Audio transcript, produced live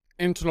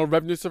Internal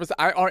Revenue Service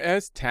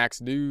IRS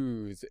tax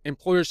news.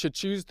 Employers should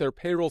choose their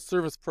payroll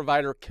service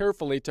provider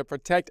carefully to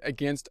protect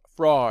against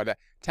fraud.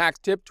 Tax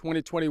tip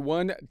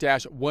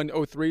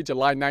 2021-103,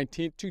 July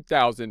 19,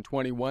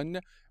 2021.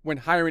 When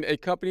hiring a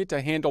company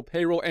to handle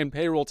payroll and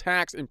payroll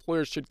tax,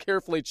 employers should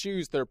carefully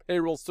choose their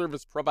payroll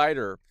service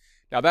provider.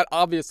 Now that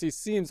obviously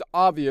seems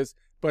obvious,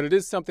 but it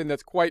is something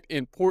that's quite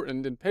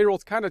important, and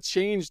payroll's kind of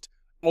changed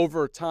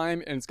over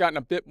time and it's gotten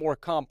a bit more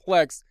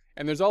complex,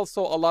 and there's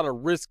also a lot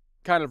of risk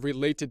kind of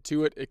related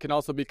to it. It can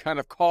also be kind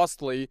of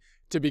costly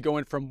to be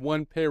going from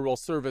one payroll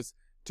service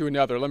to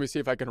another. Let me see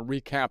if I can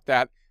recap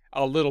that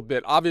a little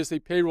bit. Obviously,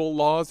 payroll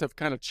laws have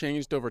kind of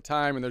changed over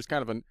time, and there's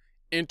kind of an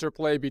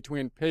interplay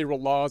between payroll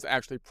laws,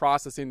 actually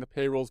processing the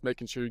payrolls,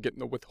 making sure you're getting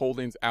the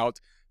withholdings out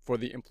for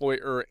the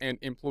employer and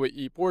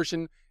employee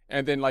portion,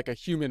 and then like a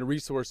human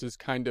resources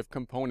kind of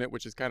component,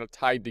 which is kind of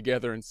tied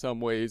together in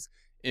some ways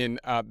in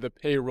the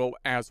payroll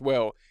as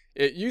well.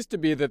 It used to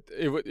be that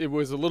it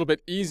was a little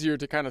bit easier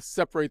to kind of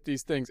separate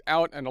these things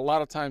out, and a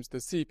lot of times the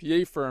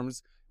CPA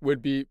firms would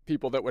be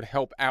people that would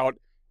help out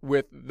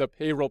with the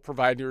payroll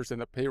providers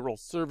and the payroll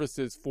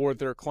services for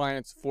their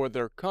clients, for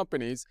their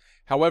companies.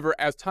 However,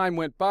 as time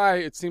went by,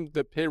 it seemed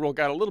that payroll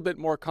got a little bit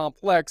more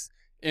complex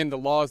in the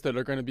laws that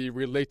are going to be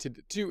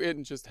related to it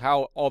and just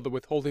how all the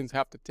withholdings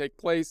have to take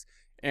place.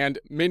 And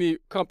many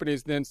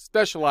companies then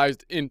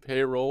specialized in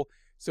payroll,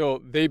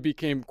 so they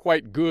became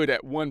quite good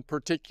at one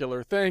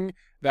particular thing.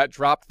 That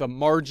dropped the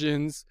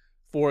margins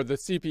for the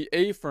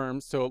CPA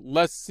firms, so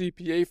less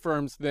CPA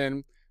firms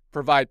then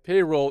provide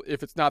payroll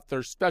if it's not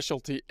their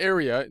specialty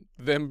area,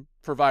 them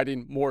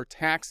providing more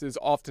taxes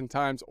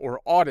oftentimes or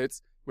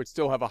audits, which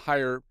still have a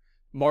higher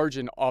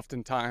margin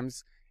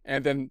oftentimes.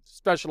 And then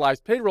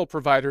specialized payroll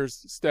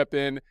providers step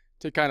in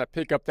to kind of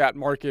pick up that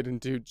market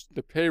and do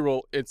the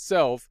payroll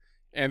itself.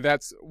 And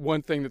that's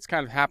one thing that's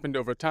kind of happened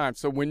over time.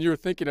 So when you're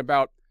thinking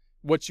about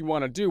what you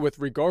want to do with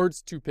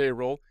regards to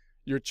payroll,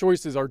 your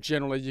choices are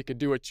generally you could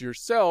do it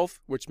yourself,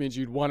 which means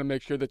you'd want to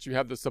make sure that you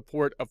have the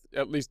support of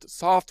at least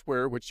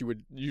software, which you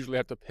would usually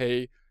have to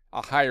pay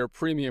a higher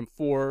premium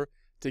for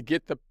to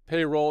get the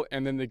payroll,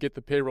 and then to get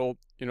the payroll,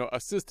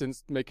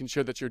 assistance, making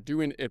sure that you're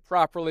doing it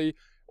properly.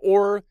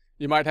 Or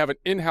you might have an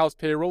in-house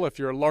payroll if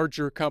you're a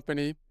larger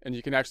company and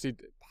you can actually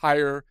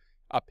hire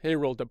a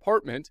payroll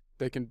department.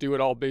 They can do it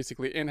all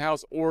basically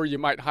in-house, or you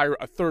might hire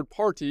a third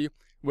party,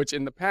 which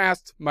in the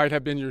past might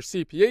have been your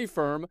CPA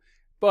firm.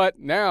 But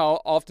now,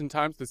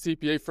 oftentimes, the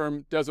CPA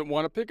firm doesn't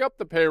want to pick up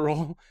the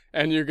payroll,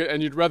 and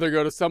you'd rather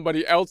go to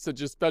somebody else that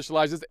just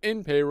specializes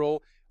in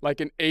payroll,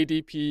 like an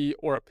ADP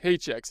or a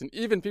Paychex. And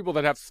even people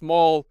that have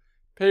small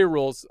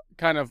payrolls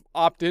kind of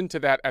opt into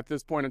that at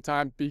this point in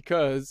time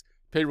because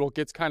payroll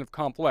gets kind of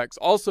complex.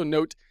 Also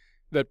note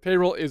that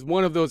payroll is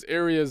one of those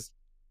areas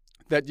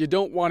that you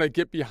don't want to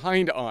get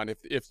behind on.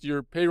 If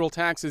your payroll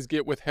taxes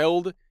get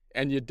withheld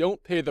and you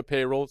don't pay the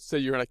payroll, say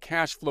you're in a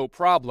cash flow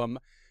problem,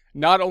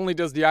 not only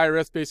does the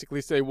IRS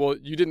basically say, well,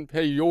 you didn't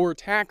pay your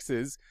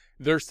taxes,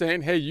 they're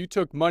saying, hey, you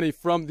took money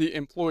from the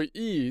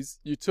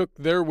employees, you took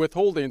their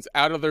withholdings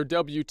out of their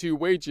W-2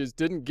 wages,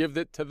 didn't give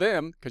it to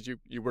them, because you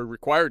were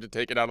required to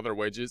take it out of their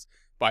wages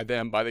by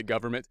them, by the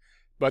government.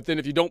 But then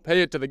if you don't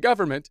pay it to the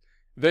government,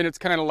 then it's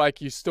kind of like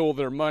you stole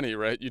their money,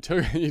 right? You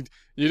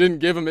didn't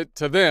give it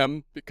to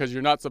them because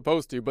you're not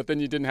supposed to, but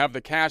then you didn't have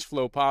the cash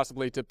flow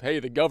possibly to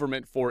pay the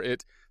government for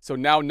it. So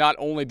now not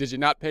only did you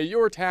not pay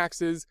your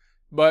taxes,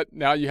 but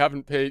now you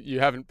haven't paid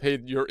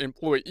your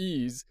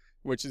employees,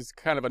 which is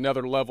kind of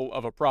another level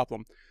of a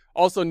problem.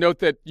 Also note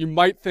that you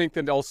might think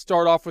that they'll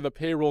start off with a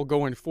payroll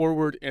going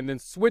forward and then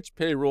switch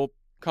payroll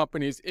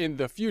companies in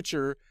the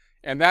future,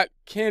 and that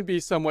can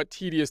be somewhat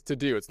tedious to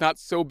do. It's not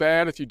so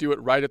bad if you do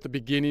it right at the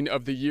beginning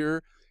of the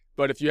year,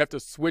 but if you have to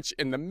switch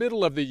in the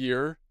middle of the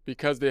year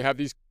because they have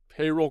these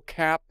payroll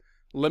cap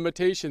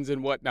limitations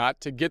and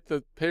whatnot to get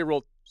the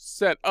payroll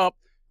set up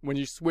when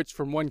you switch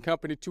from one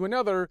company to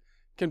another,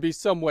 can be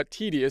somewhat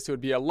tedious. It would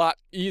be a lot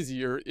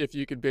easier if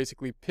you could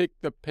basically pick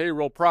the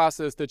payroll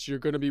process that you're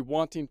going to be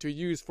wanting to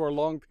use for a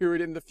long period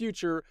in the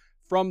future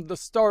from the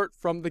start,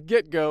 from the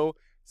get-go,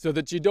 so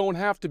that you don't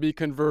have to be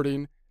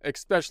converting,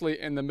 especially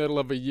in the middle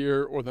of a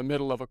year or the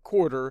middle of a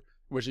quarter,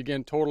 which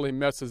again totally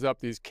messes up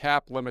these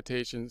cap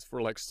limitations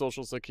for like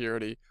Social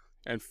Security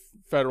and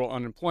federal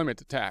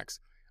unemployment tax.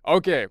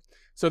 Okay,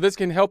 so this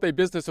can help a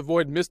business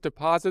avoid missed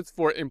deposits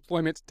for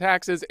employment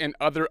taxes and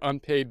other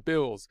unpaid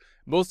bills.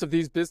 Most of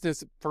these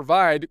businesses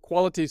provide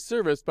quality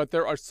service, but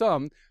there are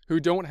some who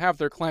don't have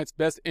their clients'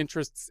 best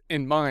interests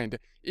in mind.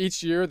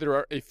 Each year, there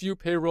are a few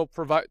payroll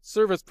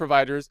service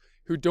providers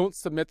who don't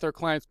submit their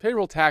clients'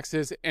 payroll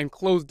taxes and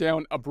close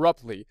down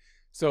abruptly.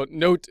 So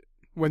note,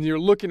 when you're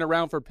looking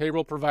around for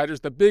payroll providers,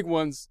 the big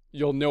ones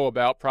you'll know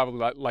about,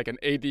 probably like an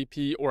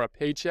ADP or a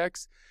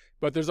Paychex.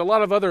 But there's a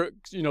lot of other,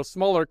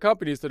 smaller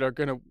companies that are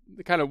going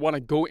to kind of want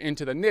to go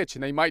into the niche,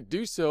 and they might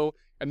do so.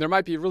 And there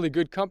might be really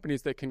good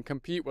companies that can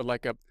compete with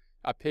like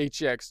a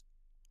Paychex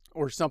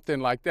or something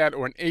like that,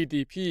 or an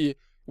ADP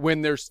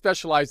when they're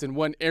specialized in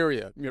one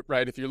area,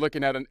 right? If you're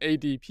looking at an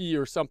ADP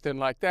or something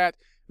like that,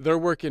 they're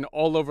working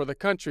all over the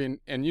country,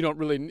 and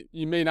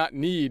you may not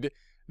need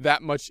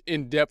that much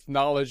in-depth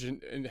knowledge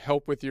and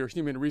help with your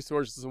human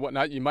resources and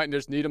whatnot. You might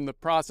just need them to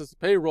process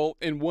payroll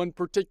in one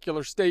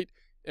particular state,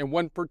 in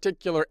one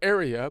particular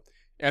area,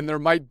 and there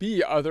might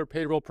be other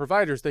payroll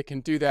providers that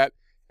can do that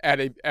at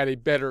a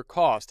better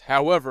cost.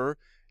 However,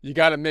 you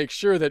got to make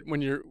sure that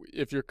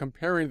if you're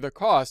comparing the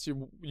cost,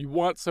 you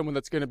want someone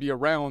that's going to be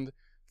around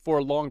for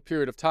a long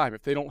period of time.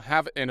 If they don't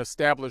have an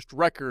established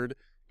record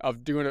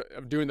of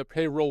doing the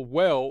payroll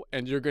well,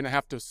 and you're going to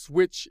have to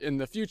switch in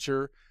the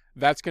future,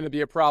 that's going to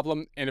be a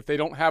problem. And if they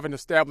don't have an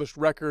established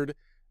record,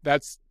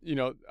 that's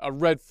a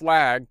red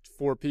flag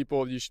for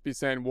people. You should be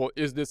saying, well,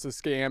 is this a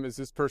scam? Is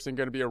this person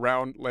going to be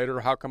around later?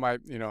 How come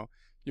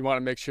you want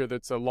to make sure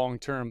that's a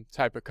long-term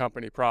type of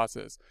company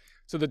process.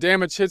 So the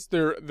damage hits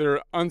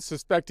their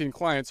unsuspecting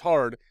clients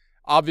hard.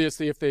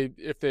 Obviously, if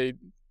they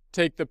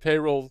take the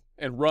payroll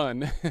and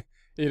run,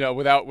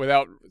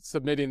 without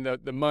submitting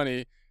the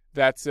money,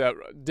 that's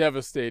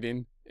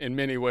devastating in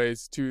many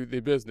ways to the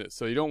business.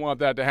 So you don't want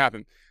that to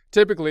happen.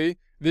 Typically,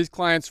 these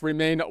clients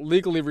remain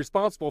legally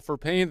responsible for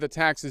paying the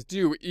taxes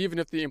due, even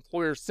if the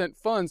employer sent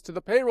funds to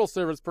the payroll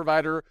service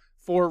provider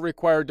for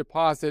required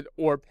deposit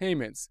or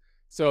payments.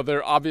 So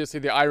obviously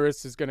the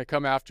IRS is going to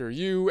come after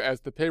you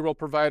as the payroll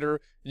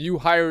provider. You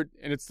hired,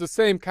 and it's the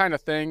same kind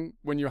of thing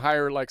when you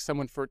hire like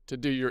someone to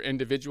do your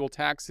individual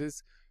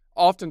taxes.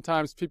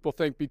 Oftentimes people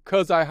think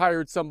because I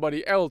hired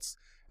somebody else,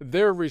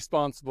 they're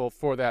responsible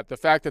for that. The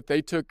fact that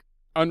they took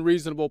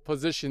unreasonable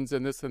positions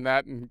in this and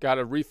that and got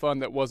a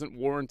refund that wasn't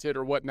warranted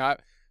or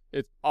whatnot.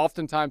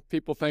 Oftentimes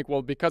people think,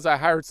 well, because I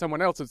hired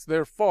someone else, it's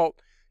their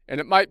fault. And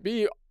it might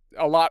be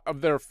a lot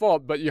of their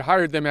fault, but you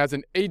hired them as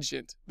an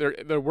agent.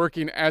 They're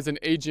working as an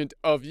agent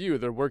of you.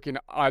 They're working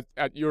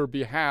at your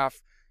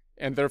behalf,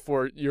 and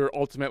therefore you're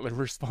ultimately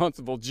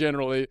responsible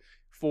generally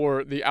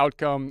for the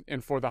outcome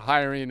and for the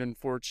hiring and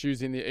for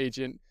choosing the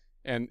agent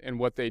and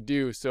what they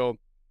do. So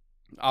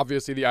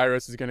obviously the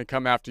IRS is going to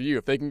come after you.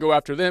 If they can go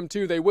after them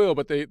too, they will,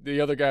 but the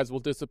other guys will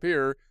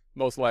disappear.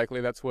 Most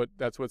likely that's what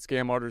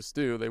scam artists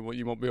do.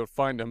 You won't be able to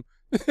find them.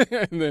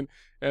 So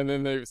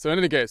in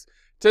any case,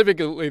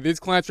 typically these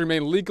clients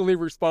remain legally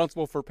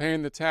responsible for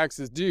paying the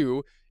taxes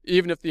due,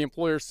 even if the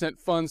employer sent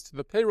funds to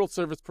the payroll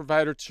service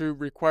provider to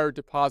require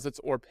deposits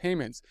or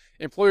payments.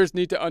 Employers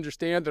need to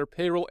understand their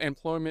payroll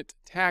employment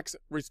tax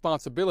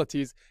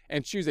responsibilities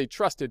and choose a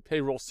trusted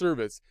payroll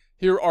service.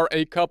 Here are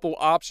a couple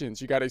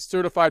options. You got a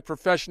certified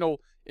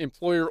professional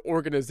employer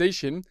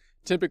organization.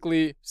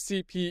 Typically,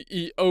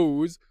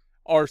 CPEOs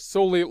are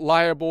solely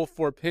liable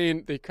for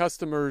paying the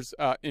customer's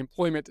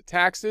employment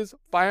taxes,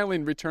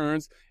 filing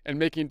returns, and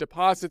making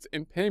deposits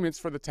and payments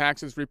for the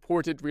taxes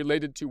reported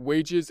related to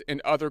wages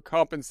and other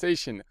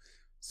compensation.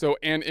 So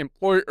an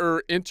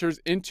employer enters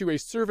into a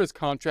service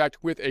contract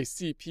with a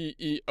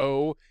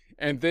CPEO,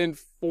 and then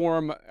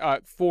Form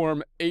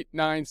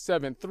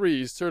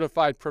 8973,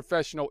 Certified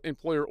Professional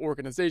Employer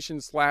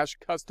Organization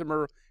 /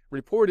 Customer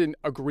Reporting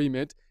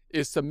Agreement,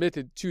 is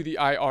submitted to the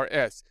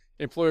IRS.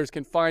 Employers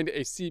can find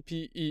a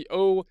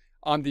CPEO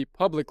on the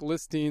public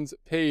listings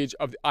page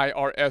of the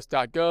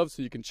IRS.gov,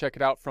 so you can check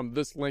it out from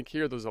this link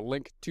here. There's a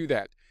link to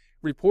that.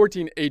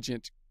 Reporting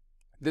agent.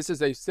 This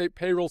is a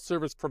payroll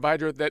service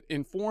provider that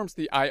informs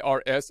the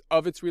IRS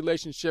of its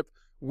relationship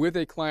with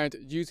a client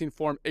using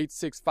Form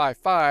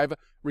 8655,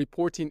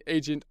 Reporting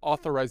Agent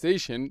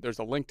Authorization. There's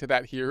a link to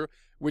that here,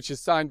 which is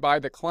signed by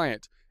the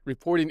client.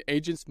 Reporting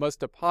agents must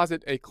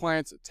deposit a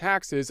client's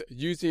taxes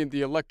using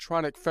the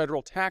electronic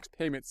federal tax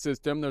payment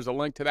system. There's a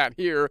link to that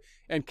here,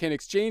 and can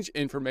exchange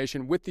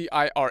information with the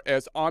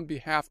IRS on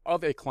behalf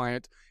of a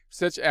client,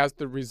 such as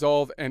to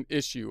resolve an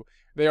issue.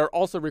 They are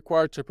also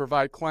required to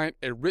provide client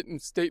a written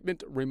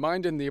statement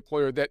reminding the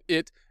employer that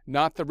it,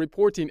 not the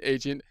reporting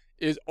agent,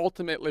 is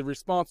ultimately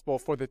responsible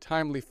for the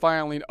timely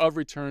filing of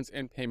returns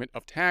and payment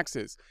of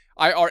taxes.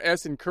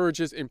 IRS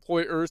encourages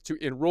employers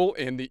to enroll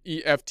in the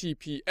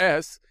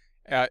EFTPS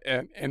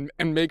and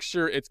make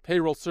sure its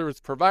payroll service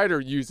provider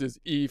uses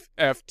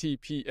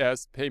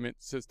EFTPS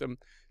payment system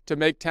to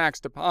make tax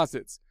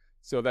deposits.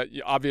 So that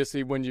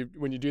obviously when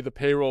you do the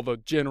payroll, the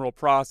general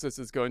process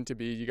is going to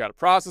be you got to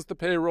process the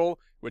payroll,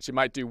 which you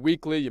might do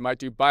weekly, you might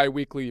do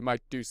bi-weekly, you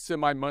might do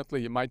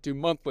semi-monthly, you might do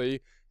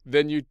monthly.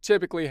 Then you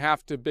typically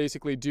have to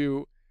basically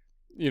do,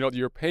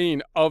 your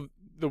paying of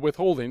the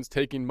withholdings,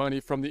 taking money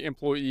from the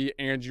employee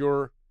and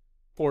your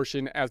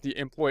portion as the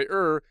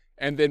employer,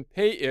 and then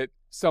pay it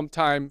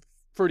sometime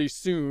pretty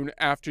soon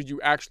after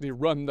you actually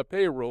run the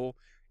payroll.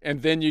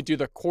 And then you do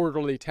the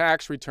quarterly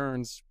tax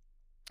returns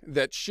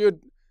that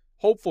should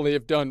hopefully,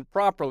 if done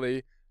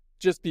properly,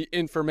 just be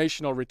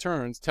informational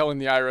returns telling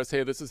the IRS,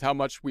 hey, this is how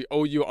much we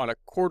owe you on a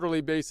quarterly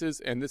basis,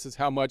 and this is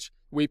how much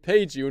we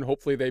paid you, and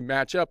hopefully they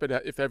match up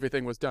if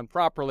everything was done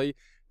properly.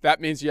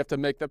 That means you have to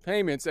make the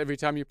payments every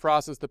time you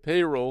process the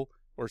payroll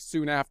or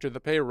soon after the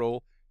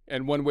payroll,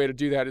 and one way to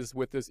do that is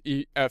with this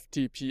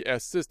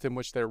EFTPS system,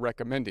 which they're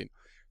recommending.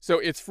 So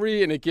it's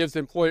free and it gives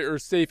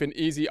employers safe and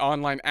easy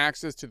online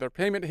access to their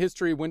payment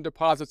history when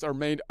deposits are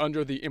made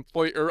under the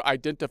employer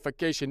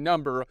identification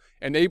number,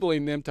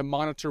 enabling them to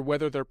monitor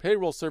whether their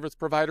payroll service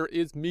provider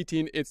is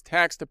meeting its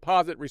tax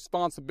deposit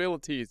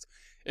responsibilities.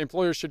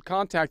 Employers should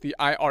contact the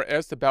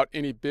IRS about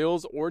any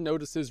bills or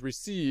notices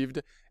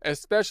received,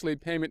 especially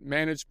payment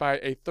managed by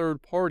a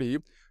third party.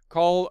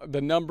 Call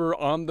the number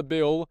on the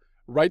bill,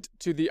 write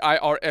to the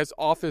IRS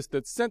office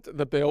that sent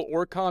the bill,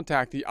 or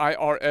contact the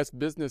IRS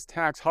Business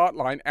Tax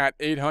Hotline at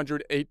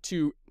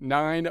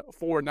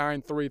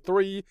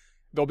 800-829-4933.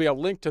 There'll be a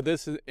link to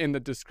this in the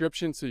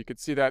description, so you can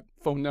see that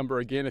phone number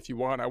again if you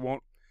want. I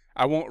won't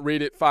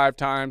read it 5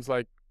 times,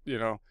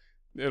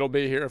 it'll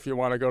be here if you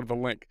want to go to the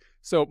link.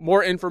 So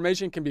more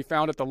information can be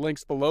found at the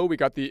links below. We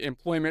got the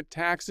employment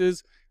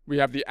taxes. We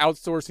have the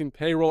outsourcing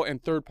payroll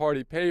and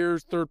third-party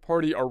payers,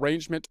 third-party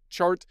arrangement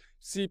chart,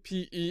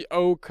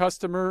 CPEO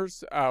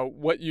customers,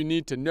 what you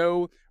need to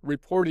know,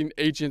 reporting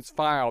agents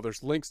file.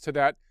 There's links to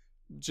that.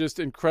 Just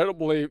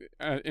incredibly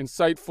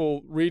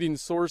insightful reading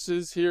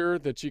sources here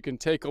that you can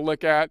take a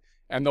look at,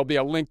 and there'll be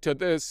a link to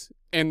this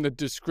in the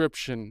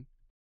description.